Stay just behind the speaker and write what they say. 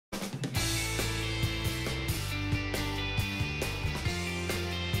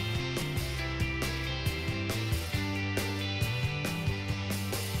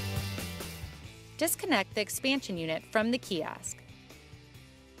Disconnect the expansion unit from the kiosk.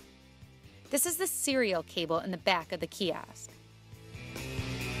 This is the serial cable in the back of the kiosk.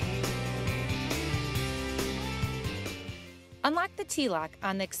 Unlock the T-lock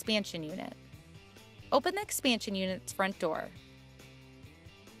on the expansion unit. Open the expansion unit's front door.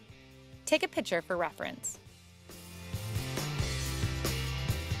 Take a picture for reference.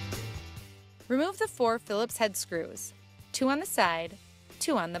 Remove the 4 Phillips head screws, 2 on the side,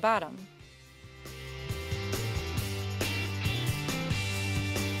 2 on the bottom.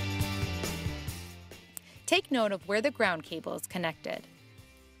 Take note of where the ground cable is connected.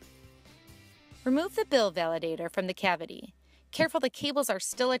 Remove the bill validator from the cavity. Careful, the cables are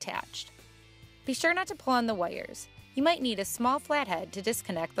still attached. Be sure not to pull on the wires. You might need a small flathead to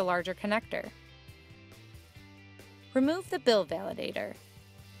disconnect the larger connector. Remove the bill validator.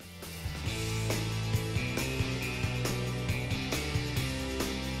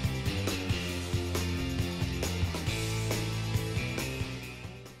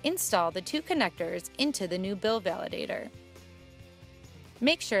 Install the 2 connectors into the new bill validator.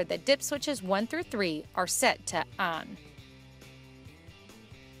 Make sure that dip switches 1 through 3 are set to on.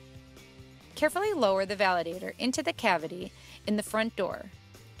 Carefully lower the validator into the cavity in the front door.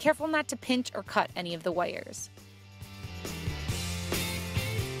 Careful not to pinch or cut any of the wires.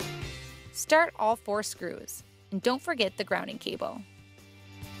 Start all 4 screws, and don't forget the grounding cable.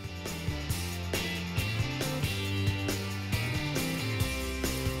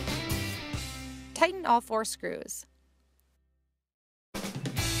 Tighten all 4 screws.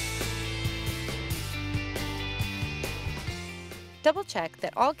 Double check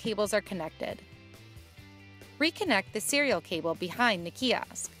that all cables are connected. Reconnect the serial cable behind the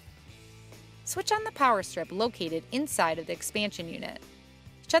kiosk. Switch on the power strip located inside of the expansion unit.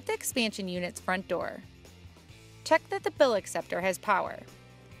 Shut the expansion unit's front door. Check that the bill acceptor has power.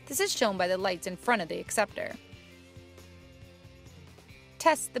 This is shown by the lights in front of the acceptor.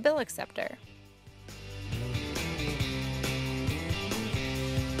 Test the bill acceptor.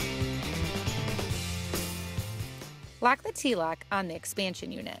 Lock the T-lock on the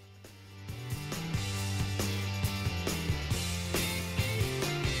expansion unit.